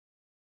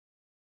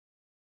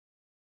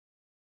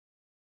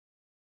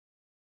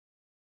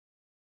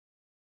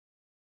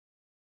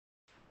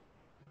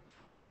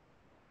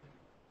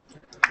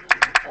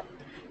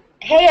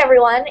Hey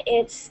everyone,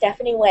 it's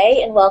Stephanie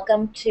Way, and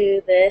welcome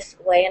to this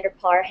Way Under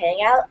Par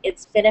Hangout.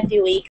 It's been a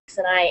few weeks,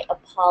 and I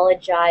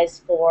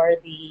apologize for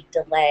the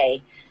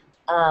delay.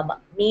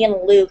 Me and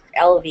Luke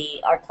Elvey,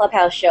 our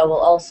clubhouse show, will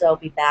also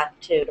be back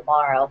too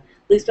tomorrow.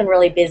 Luke's been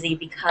really busy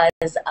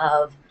because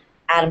of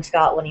Adam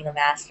Scott winning the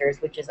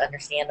Masters, which is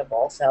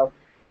understandable. So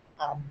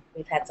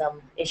we've had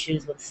some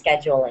issues with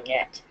scheduling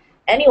it.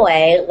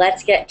 Anyway,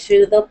 let's get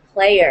to the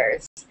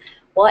players.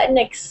 What an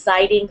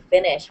exciting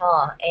finish,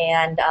 huh?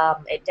 And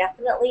it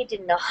definitely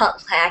did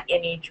not lack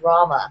any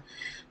drama.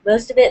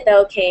 Most of it,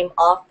 though, came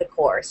off the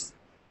course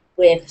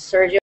with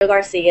Sergio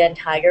Garcia and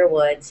Tiger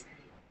Woods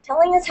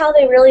telling us how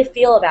they really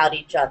feel about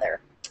each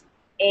other.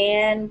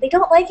 And they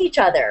don't like each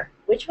other,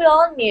 which we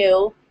all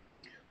knew.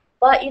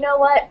 But you know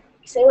what?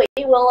 Say what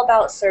you will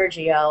about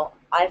Sergio.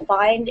 I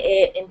find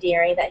it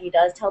endearing that he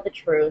does tell the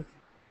truth.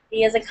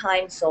 He is a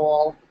kind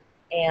soul.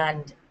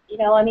 And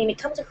I mean, it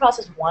comes across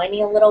as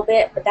whiny a little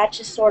bit, but that's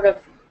just sort of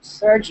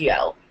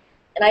Sergio.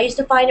 And I used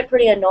to find it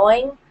pretty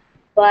annoying,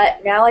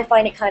 but now I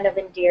find it kind of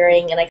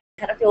endearing, and I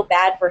kind of feel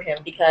bad for him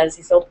because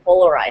he's so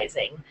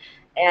polarizing.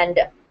 And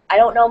I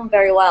don't know him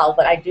very well,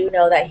 but I do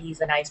know that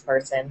he's a nice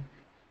person.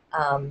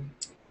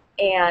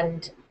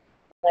 And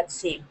let's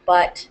see,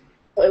 but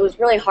so it was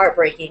really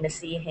heartbreaking to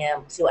see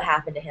what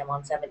happened to him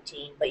on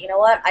 17. But you know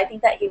what? I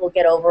think that he will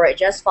get over it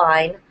just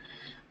fine.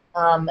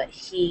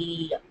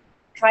 He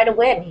tried to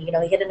win. He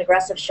hit an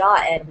aggressive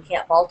shot, and we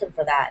can't fault him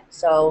for that.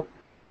 So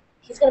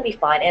he's going to be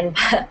fine. And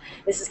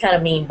this is kind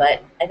of mean,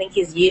 but I think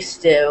he's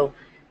used to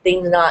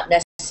things not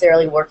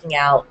necessarily working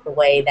out the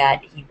way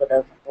that he would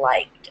have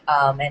liked.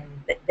 And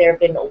there have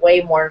been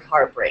way more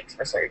heartbreaks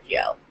for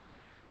Sergio.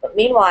 But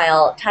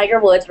meanwhile, Tiger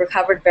Woods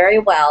recovered very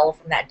well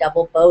from that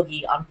double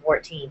bogey on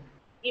 14.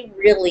 He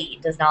really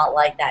does not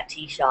like that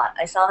tee shot.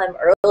 I saw him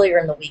earlier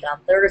in the week on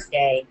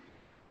Thursday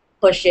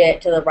push it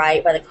to the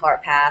right by the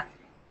cart path.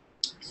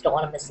 Just don't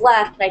want to miss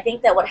left. And I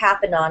think that what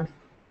happened on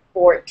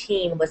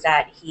 14 was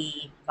that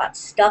he got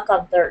stuck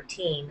on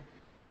 13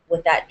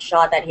 with that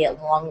shot that he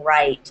hit long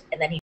right, and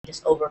then he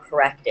just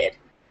overcorrected.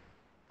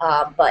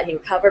 But he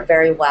recovered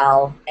very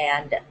well,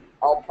 and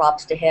all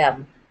props to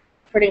him.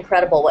 Pretty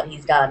incredible what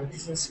he's done.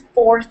 This is his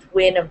fourth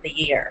win of the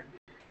year.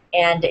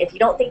 And if you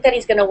don't think that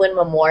he's going to win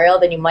Memorial,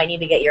 then you might need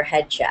to get your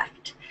head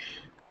checked.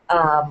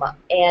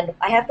 And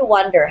I have to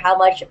wonder how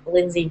much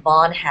Lindsey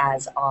Vonn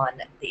has on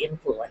the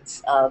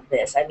influence of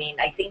this. I mean,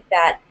 I think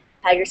that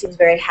Tiger seems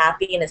very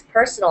happy in his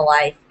personal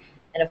life,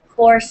 and of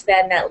course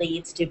then that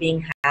leads to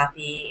being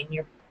happy in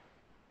your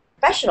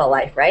professional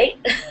life, right?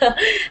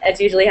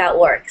 That's usually how it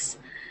works.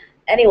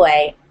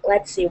 Anyway,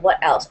 let's see what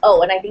else.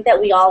 Oh, and I think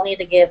that we all need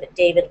to give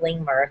David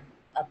Lingmer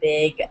a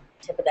big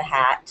tip of the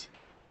hat.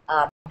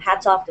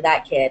 Hats off to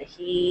that kid.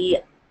 He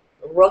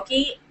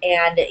rookie,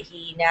 and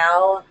he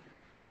now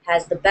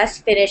has the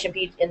best finish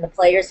in the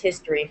Players'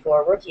 history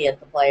for a rookie at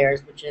the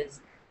Players, which is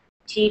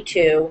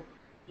T2.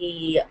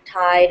 He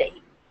tied.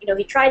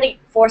 He tried to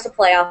force a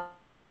playoff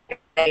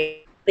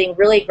by being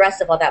really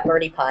aggressive on that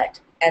birdie putt,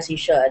 as he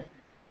should.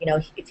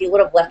 If he would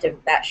have left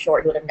him that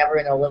short, he would have never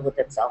been able to live with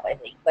himself, I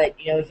think. But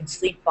he can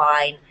sleep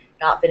fine,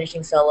 not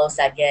finishing solo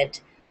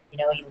second. He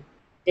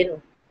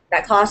didn't.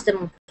 That cost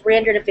him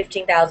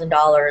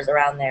 $315,000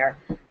 around there,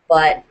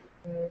 but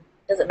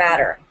doesn't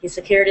matter. He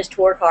secured his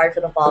tour card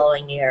for the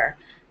following year,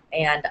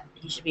 and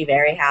he should be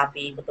very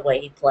happy with the way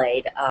he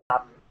played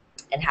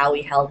and how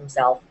he held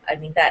himself. I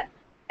mean, that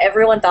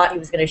everyone thought he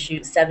was going to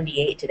shoot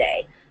 78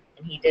 today,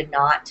 and he did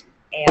not,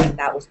 and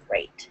that was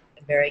great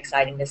and very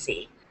exciting to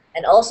see.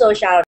 And also a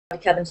shout out to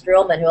Kevin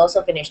Streelman, who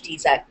also finished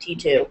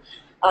T2.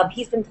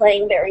 He's been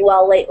playing very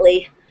well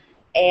lately,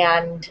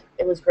 and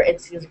it was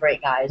great. He was a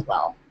great guy as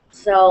well.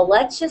 So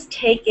let's just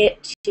take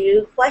it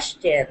to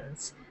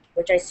questions,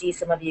 which I see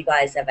some of you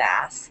guys have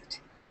asked.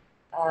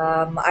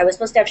 I was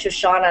supposed to have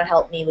Shoshana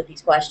help me with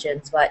these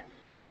questions, but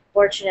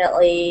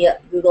fortunately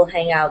Google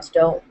Hangouts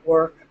don't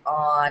work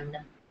on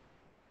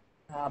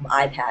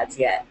iPads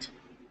yet,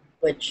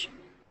 which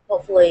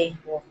hopefully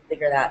we'll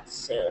figure that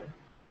soon.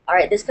 All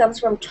right, this comes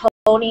from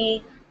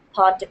Tony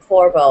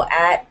Pontecorvo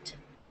at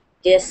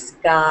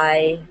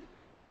Disguy,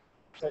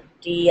 so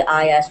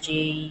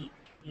Disguyy.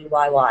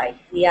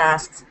 He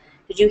asks,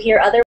 did you hear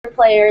other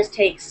players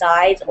take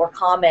sides or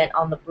comment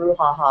on the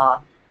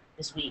brouhaha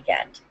this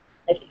weekend?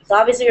 He's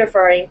obviously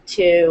referring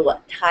to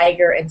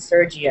Tiger and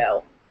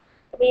Sergio.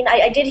 I mean,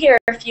 I did hear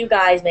a few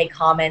guys make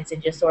comments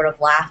and just sort of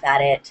laugh at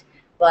it,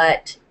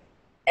 but,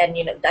 and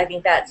I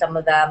think that some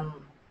of them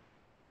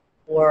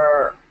they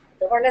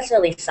weren't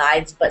necessarily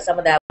sides, but some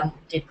of them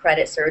did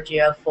credit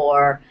Sergio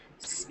for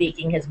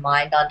speaking his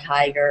mind on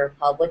Tiger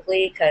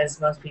publicly, because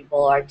most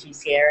people are too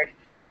scared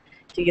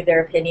to give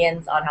their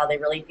opinions on how they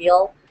really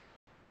feel.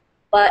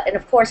 And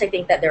of course, I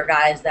think that there are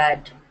guys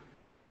that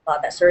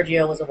thought that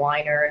Sergio was a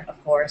whiner,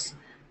 of course.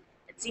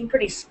 It seemed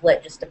pretty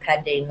split just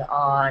depending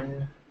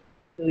on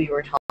who you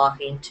were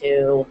talking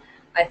to.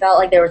 I felt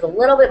like there was a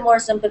little bit more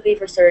sympathy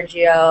for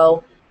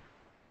Sergio,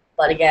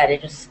 but again,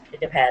 it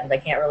depends. I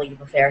can't really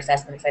give a fair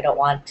assessment because I don't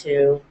want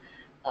to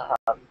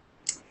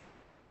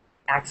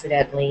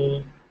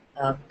accidentally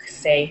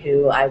say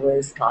who I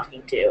was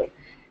talking to.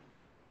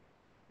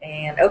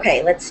 And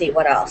okay, let's see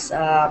what else.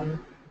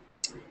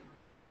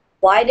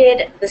 Why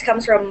did this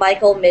comes from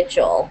Michael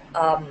Mitchell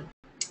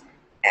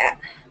at,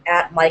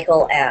 at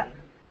Michael M.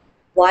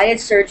 Why did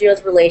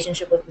Sergio's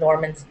relationship with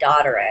Norman's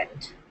daughter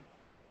end?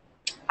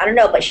 I don't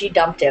know, but she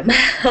dumped him.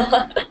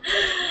 I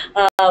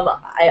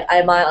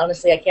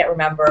honestly I can't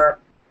remember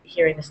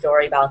hearing the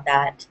story about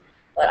that,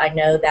 but I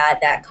know that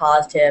that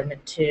caused him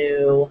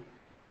to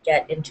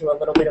get into a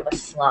little bit of a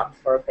slump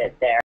for a bit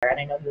there, and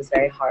I know he was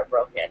very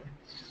heartbroken.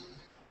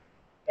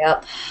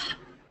 Yep,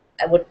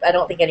 I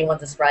don't think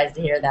anyone's surprised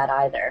to hear that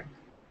either.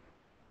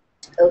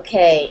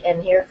 Okay,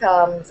 and here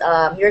comes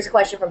here's a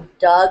question from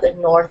Doug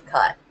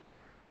Northcutt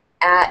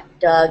at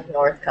Doug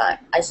Northcutt.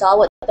 I saw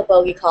what the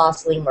bogey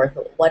cost Lee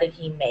Merkel. What did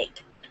he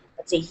make?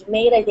 Let's see, he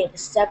made I think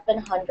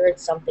 700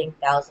 something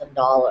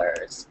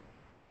 $1,000.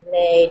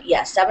 Made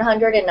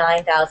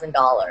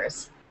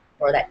 $709,000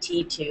 for that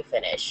T2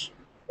 finish,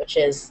 which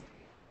is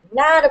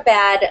not a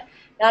bad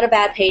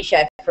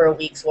paycheck for a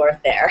week's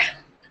worth there.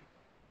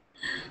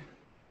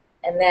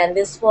 And then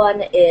this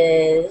one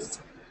is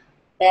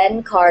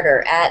Ben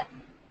Carter at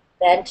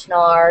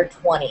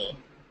Bentnar20.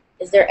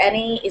 Is there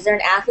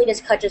an athlete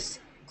as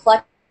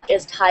clutch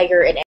as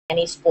Tiger in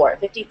any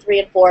sport?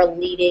 53-4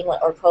 leading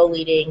or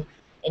co-leading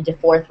into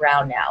fourth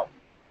round now.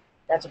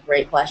 That's a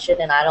great question,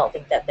 and I don't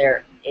think that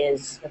there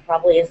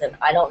probably isn't.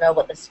 I don't know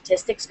what the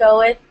statistics go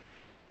with,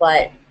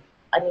 but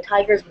I mean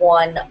Tiger's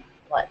won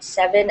what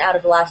 7 out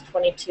of the last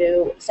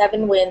 22,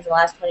 7 wins in the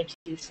last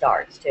 22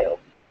 starts too.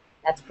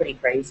 That's pretty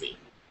crazy.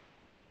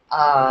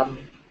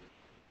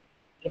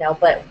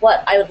 But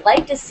what I would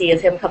like to see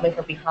is him coming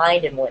from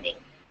behind and winning.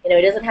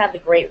 He doesn't have the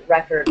great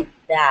record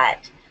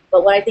that,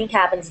 but what I think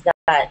happens is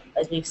that,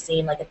 as we've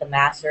seen like at the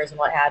Masters and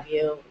what have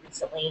you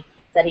recently,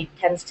 that he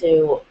tends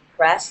to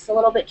press a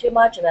little bit too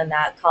much, and then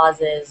that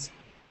causes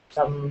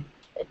when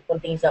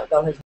things don't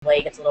go his way,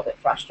 he gets a little bit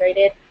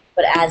frustrated.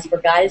 But as for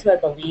guys who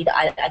have the lead,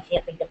 I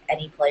can't think of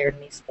any player in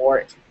the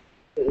sport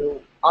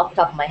who, off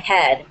the top of my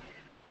head,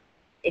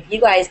 if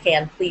you guys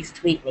can, please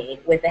tweet me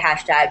with the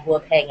hashtag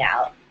WUP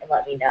Hangout and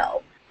let me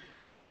know.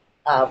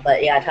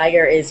 But yeah,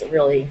 Tiger is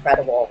really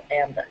incredible,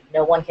 and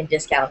no one can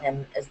discount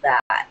him as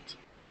that.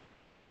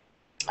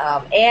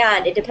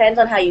 And it depends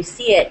on how you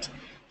see it.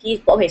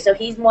 He's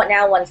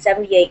now won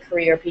 78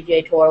 career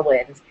PGA Tour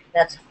wins.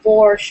 That's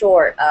 4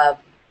 short of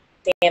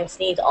Sam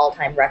Snead's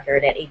all-time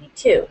record at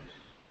 82.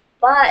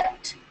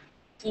 But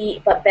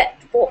 5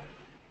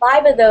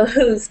 of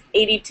those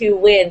 82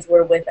 wins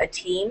were with a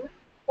team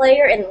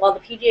player, and while the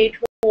PGA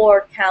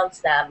Tour counts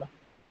them,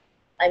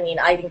 I mean,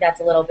 I think that's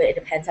a little bit, it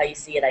depends how you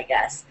see it, I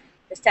guess.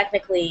 Because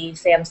technically,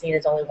 Sam Snead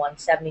has only won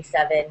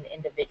 77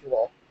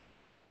 individual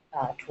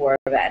tour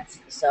events.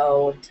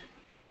 So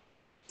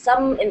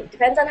it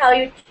depends on how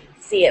you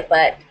see it,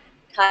 but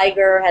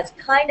Tiger has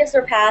kind of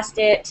surpassed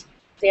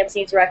Sam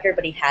Snead's record,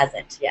 but he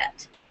hasn't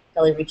yet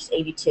until he reaches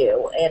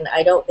 82. And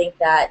I don't think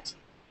that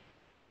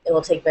it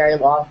will take very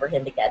long for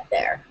him to get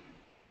there.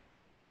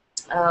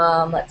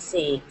 Let's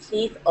see.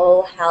 Keith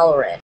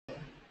O'Halloran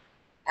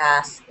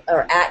asks,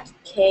 or at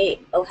K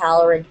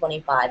O'Halloran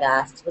 25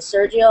 asks, was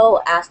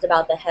Sergio asked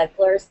about the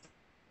hecklers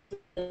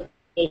in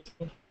the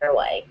 18th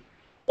fairway?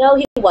 No,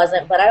 he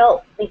wasn't, but I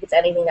don't think it's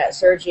anything that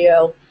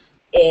Sergio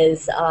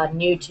is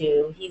new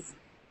to. He's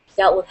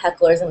dealt with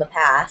hecklers in the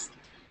past,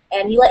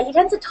 and he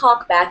tends to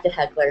talk back to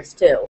hecklers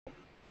too.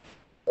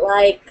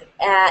 Like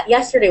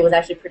yesterday was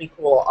actually pretty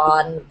cool.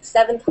 On the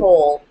 7th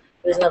hole,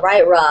 it was in the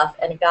right rough,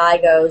 and a guy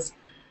goes,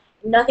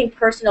 "Nothing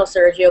personal,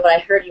 Sergio, but I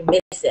heard you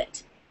miss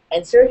it."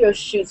 And Sergio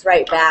shoots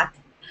right back,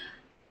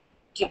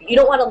 "You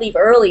don't want to leave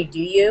early,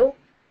 do you?"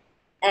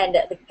 And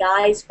the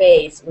guy's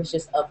face was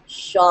just of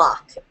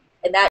shock.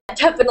 And that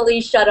definitely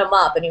shut him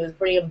up, and he was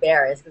pretty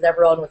embarrassed because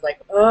everyone was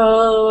like,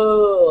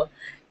 "Oh."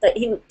 But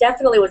he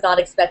definitely was not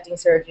expecting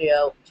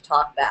Sergio to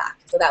talk back.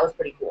 So that was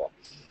pretty cool.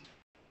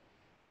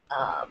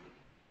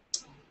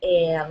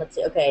 And let's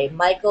see. Okay,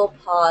 Michael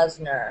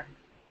Posner.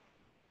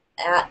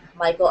 At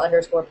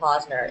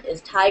Michael_Posner.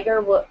 Is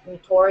Tiger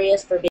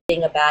notorious for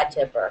being a bad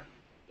tipper?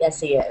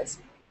 Yes, he is.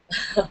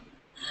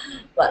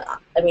 But,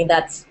 I mean,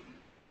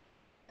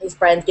 his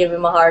friends give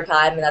him a hard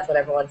time, and that's what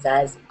everyone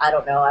says. I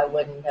don't know. I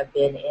wouldn't have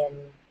been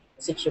in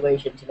a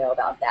situation to know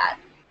about that.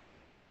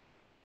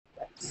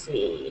 Let's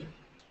see.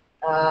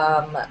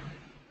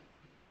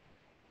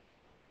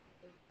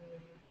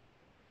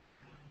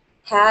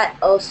 Pat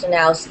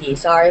Ostanowski.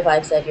 Sorry if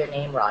I've said your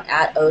name wrong.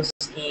 At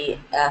Oski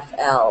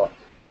FL.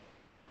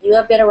 You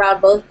have been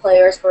around both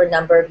players for a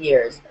number of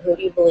years. Who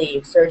do you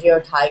believe, Sergio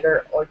or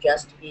Tiger, or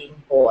just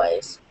being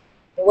boys?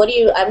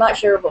 I'm not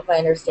sure if I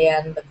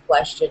understand the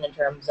question in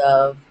terms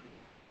of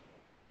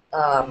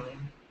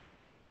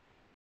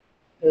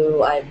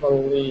who I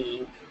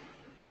believe.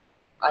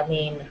 I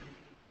mean,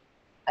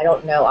 I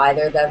don't know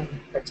either of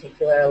them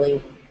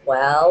particularly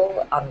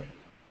well.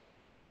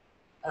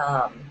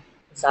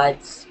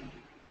 Besides,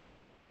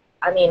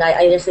 I mean,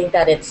 I just think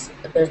that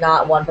there's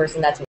not one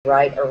person that's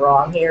right or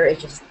wrong here.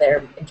 It's just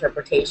their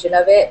interpretation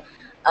of it.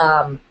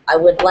 I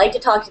would like to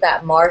talk to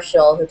that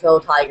Marshall who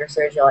told Tiger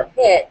Sergio and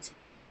hit.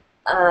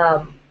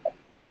 Um,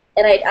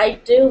 and I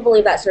do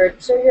believe that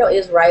Sergio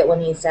is right when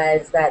he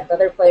says that the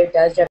other player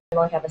does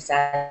generally have a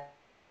sense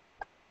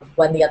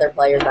when the other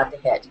player is about to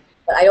hit.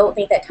 But I don't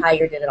think that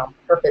Tiger did it on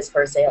purpose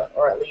per se,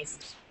 or at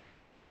least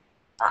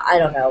I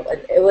don't know.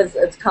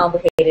 It's a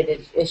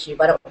complicated issue,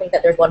 but I don't think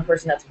that there's one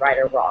person that's right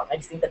or wrong. I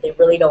just think that they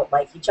really don't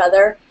like each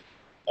other,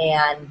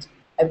 and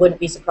I wouldn't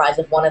be surprised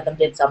if one of them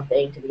did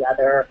something to the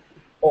other,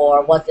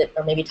 or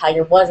maybe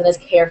Tiger wasn't as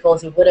careful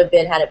as he would have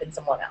been had it been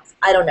someone else.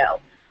 I don't know,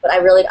 but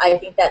I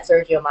think that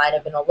Sergio might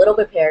have been a little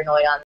bit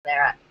paranoid on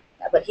there,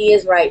 but he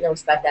is right in the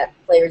respect that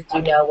players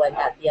do know when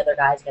the other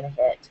guy's going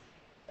to hit.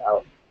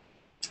 So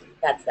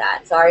that's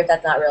that. Sorry if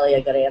that's not really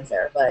a good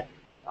answer, but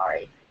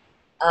sorry.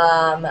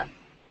 Um,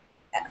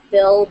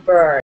 Phil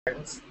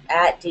Burns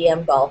at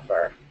DM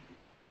Golfer.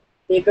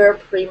 Bigger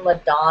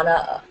prima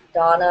donna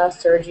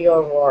Sergio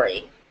or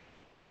Rory?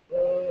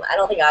 I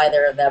don't think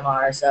either of them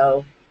are,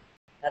 so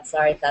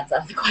sorry if that's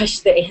not the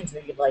question, the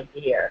answer you'd like to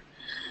hear.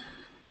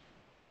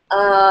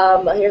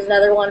 Here's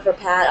another one for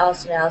Pat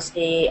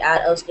Ostinowski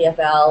at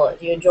OSTFL.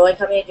 Do you enjoy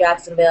coming to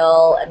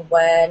Jacksonville, and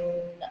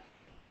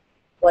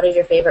what is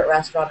your favorite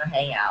restaurant or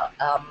hangout?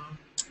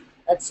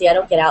 Let's see, I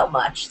don't get out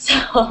much,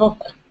 so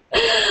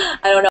I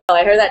don't know.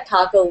 I heard that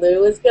Taco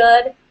Lou is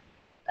good.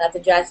 That's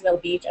in Jacksonville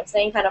Beach. I'm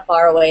staying kind of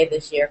far away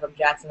this year from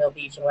Jacksonville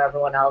Beach and where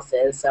everyone else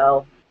is,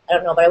 so I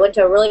don't know. But I went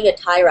to a really good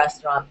Thai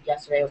restaurant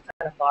yesterday. It was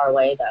kind of far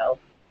away, though.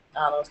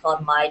 It was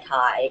called My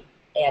Thai,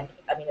 and,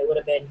 I mean, it would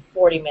have been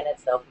 40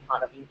 minutes, though, from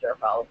Ponte Vedra,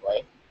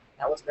 probably.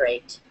 That was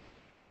great.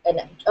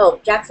 And,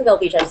 Jacksonville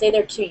Beach, I stayed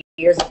there 2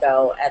 years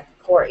ago at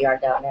the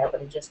Courtyard down there,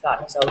 but it just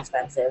gotten so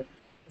expensive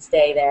to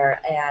stay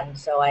there, and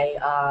so I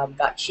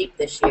got cheap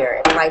this year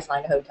at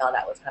Priceline Hotel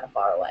that was kind of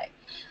far away.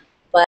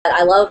 But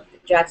I love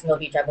Jacksonville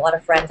Beach. I have a lot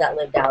of friends that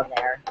live down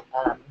there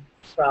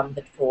from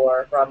the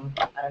tour, from,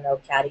 I don't know,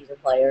 caddies or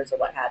players or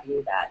what have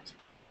you that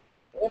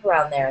live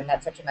around there, and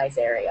that's such a nice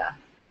area.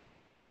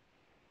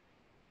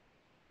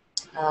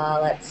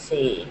 Let's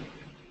see.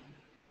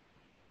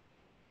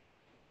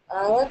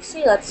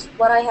 That's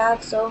what I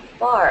have so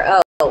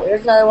far. Oh,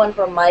 here's another one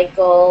from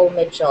Michael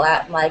Mitchell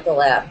at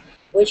Michael M.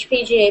 Which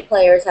PGA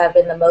players have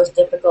been the most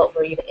difficult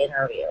for you to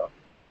interview?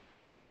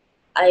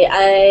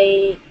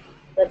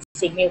 Let's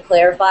see, can you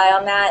clarify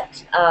on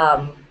that?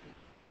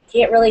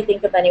 Can't really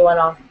think of anyone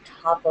off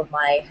the top of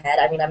my head.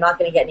 I mean, I'm not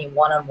going to get any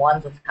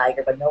one-on-ones with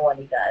Tiger, but no one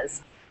he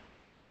does.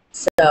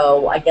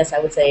 So I guess I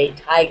would say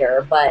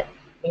Tiger, but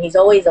I mean, he's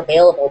always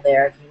available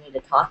there if you need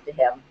to talk to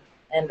him.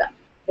 And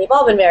they've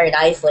all been very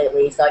nice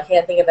lately, so I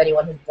can't think of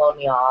anyone who's blown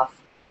me off.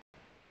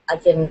 I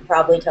can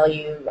probably tell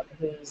you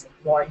who's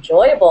more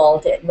enjoyable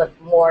to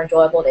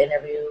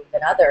interview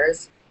than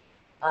others.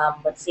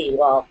 Let's see.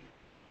 Well,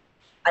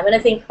 I'm going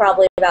to think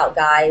probably about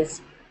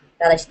guys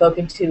that I've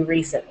spoken to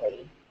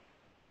recently.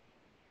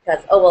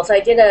 Because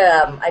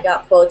so I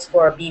got quotes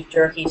for a beef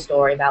jerky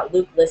story about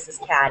Luke Liss's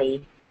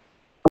caddy,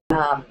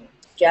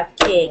 Jeff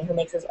King, who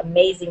makes this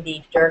amazing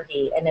beef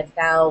jerky, and it's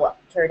now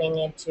turning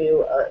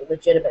into a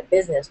legitimate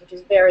business, which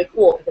is very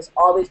cool because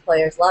all these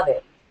players love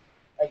it.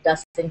 Like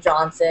Dustin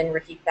Johnson,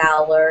 Ricky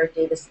Fowler,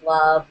 Davis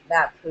Love,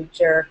 Matt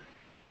Kuchar,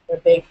 they're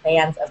big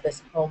fans of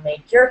this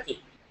homemade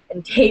jerky.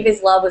 And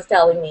Davis Love was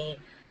telling me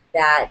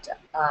that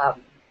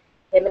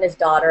him and his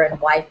daughter and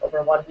wife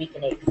over 1 week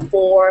and ate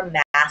 4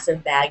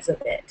 massive bags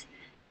of it.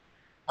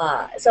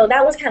 So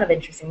that was kind of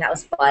interesting. That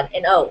was fun.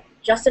 And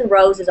Justin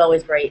Rose is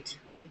always great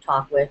to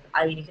talk with.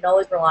 I mean, you can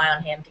always rely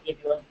on him to give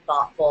you a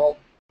thoughtful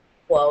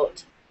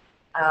quote.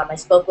 I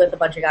spoke with a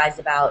bunch of guys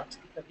about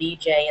the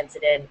VJ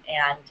incident,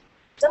 and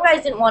some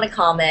guys didn't want to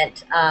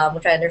comment,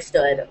 which I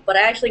understood. But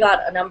I actually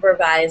got a number of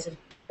guys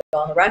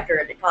on the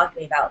record to talk to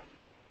me about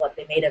what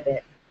they made of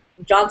it.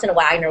 Johnson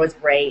Wagner was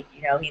great.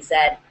 You know, he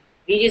said,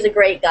 VJ's a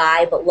great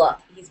guy, but look,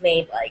 he's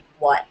made like,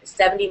 what,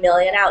 $70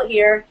 million out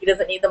here? He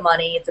doesn't need the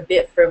money. It's a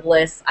bit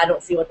frivolous. I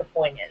don't see what the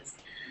point is.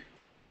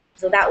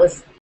 So that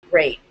was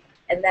great.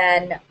 And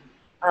then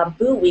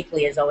Boo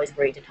Weekly is always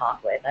great to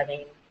talk with. I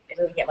mean, it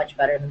doesn't get much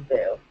better than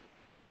Boo.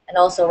 And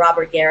also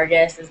Robert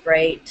Garrigus is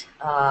great.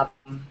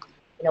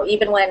 You know,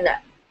 even when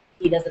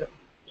he doesn't,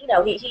 you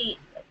know, he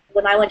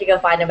when I went to go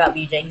find him about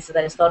VJ, he said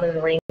that his phone was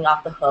ringing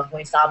off the hook when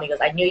he saw me. He goes,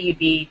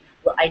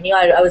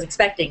 I was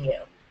expecting you.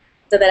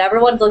 So that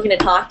everyone's looking to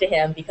talk to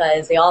him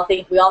because we all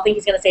think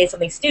he's going to say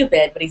something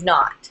stupid, but he's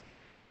not.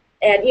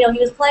 And, you know, he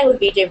was playing with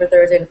VJ for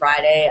Thursday and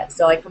Friday,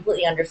 so I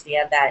completely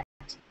understand that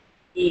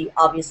he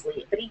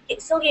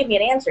still gave me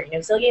an answer. You know,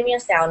 he still gave me a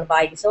sound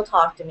bite. He still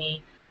talked to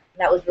me,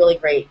 and that was really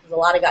great because a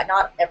lot of guys,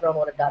 not everyone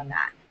would have done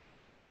that.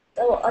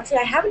 So let's see,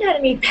 I haven't had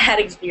any bad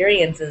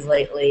experiences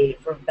lately,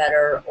 for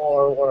better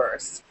or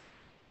worse.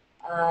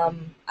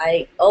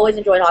 I always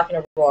enjoy talking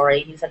to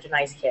Rory. He's such a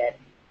nice kid.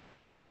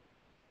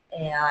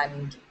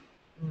 And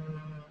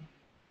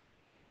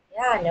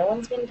yeah, no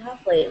one's been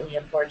tough lately,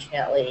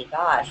 unfortunately.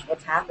 Gosh,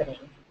 what's happening?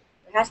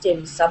 There has to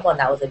be someone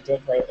that was a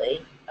dick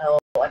lately. Oh,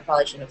 I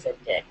probably shouldn't have said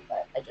dick,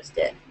 but I just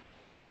did.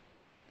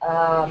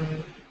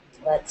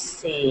 Let's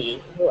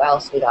see, who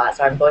else we got?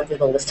 So I'm going through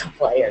the list of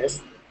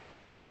players.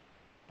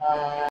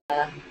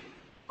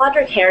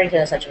 Podrick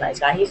Harrington is such a nice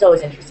guy. He's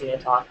always interesting to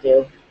talk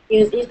to.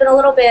 He's been a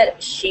little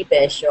bit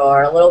sheepish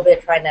or a little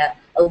bit trying to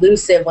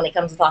elusive when it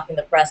comes to talking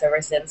to the press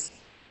ever since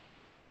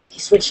he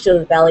switched to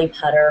the belly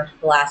putter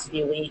the last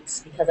few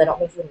weeks, because I don't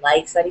think he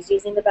likes that he's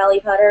using the belly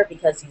putter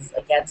because he's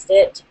against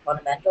it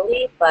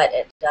fundamentally, but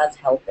it does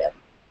help him.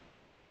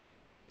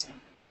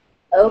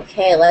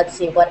 Okay, let's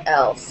see what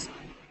else.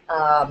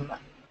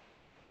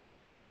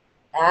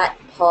 At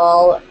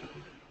Paul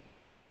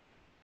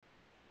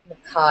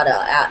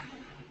Nakata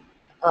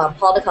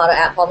Paul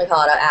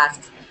Nakata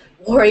asks,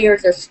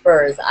 Warriors or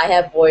Spurs? I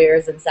have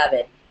Warriors in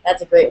 7.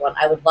 That's a great one.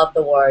 I would love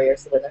the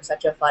Warriors to win. They're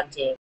such a fun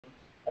team.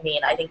 I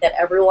mean, I think that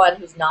everyone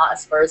who's not a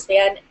Spurs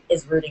fan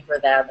is rooting for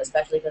them,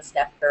 especially because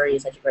Steph Curry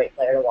is such a great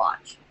player to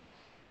watch.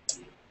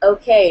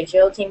 Okay,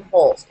 Joachim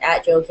Holst,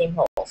 at Joachim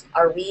Holst.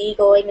 Are we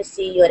going to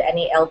see you at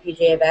any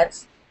LPGA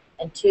events?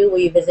 And 2, will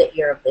you visit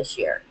Europe this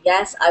year?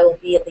 Yes, I will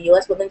be at the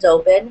U.S. Women's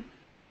Open,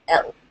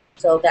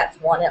 so that's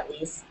 1 at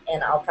least,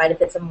 and I'll try to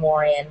fit some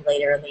more in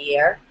later in the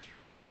year.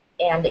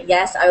 And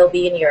yes, I will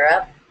be in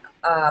Europe.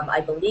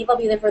 I believe I'll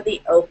be there for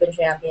the Open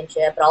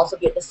Championship, but I'll also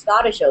be at the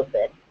Scottish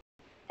Open.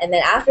 And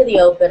then after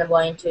the Open, I'm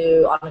going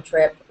to on a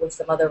trip with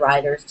some other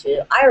riders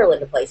to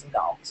Ireland to play some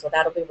golf. So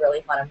that'll be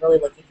really fun. I'm really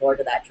looking forward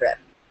to that trip.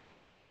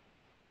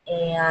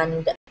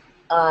 And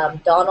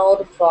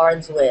Donald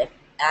Farnsworth,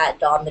 at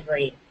Don the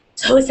Green.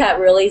 So is that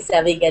really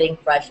Sevi getting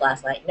fresh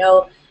last night?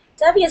 No,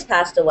 Sevi has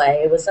passed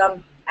away. It was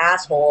some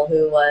asshole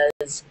who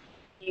was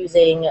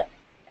using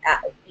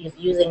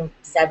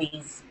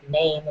Sevi's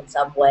name in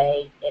some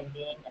way and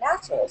being an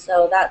asshole.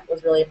 So that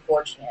was really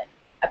unfortunate.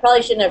 I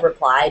probably shouldn't have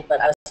replied,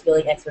 but I was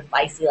feeling extra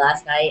feisty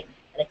last night,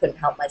 and I couldn't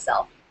help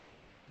myself.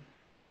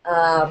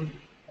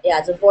 Yeah,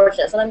 it's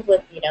unfortunate. Sometimes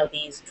with,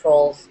 these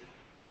trolls,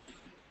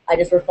 I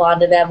just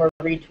respond to them or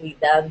retweet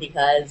them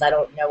because I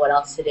don't know what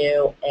else to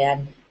do,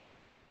 and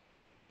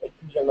it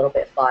can be a little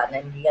bit fun,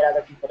 and you get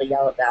other people to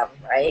yell at them,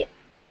 right?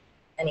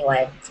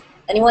 Anyway,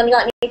 anyone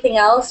got anything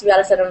else? We got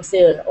to send them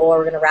soon, or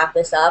we're going to wrap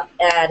this up.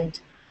 And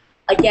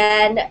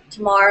again,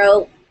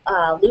 tomorrow,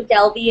 Luke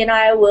Elvey and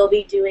I will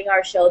be doing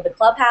our show, The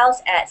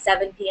Clubhouse, at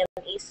 7 p.m.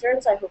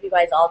 Eastern, so I hope you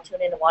guys all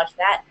tune in to watch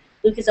that.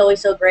 Luke is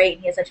always so great,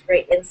 and he has such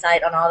great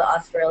insight on all the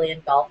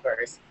Australian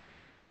golfers.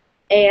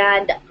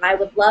 And I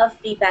would love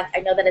feedback.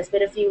 I know that it's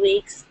been a few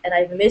weeks, and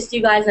I've missed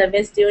you guys, and I've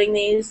missed doing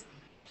these.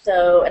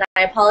 So, and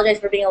I apologize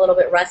for being a little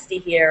bit rusty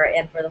here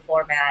and for the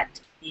format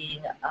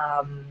being,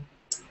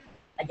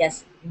 I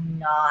guess,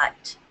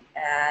 not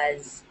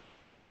as,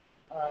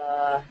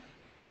 not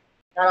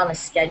on a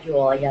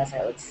schedule, I guess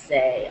I would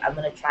say. I'm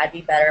going to try to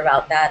be better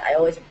about that. I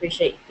always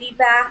appreciate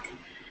feedback.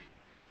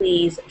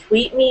 Please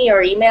tweet me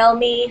or email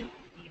me.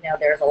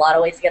 There's a lot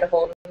of ways to get a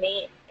hold of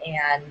me,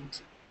 and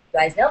you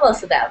guys know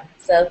most of them.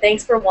 So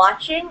thanks for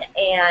watching,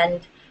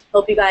 and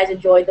hope you guys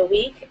enjoyed the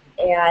week,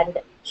 and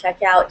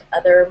check out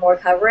more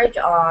coverage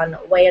on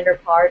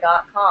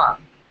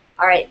wayunderpar.com.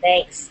 All right,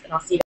 thanks, and I'll see you guys.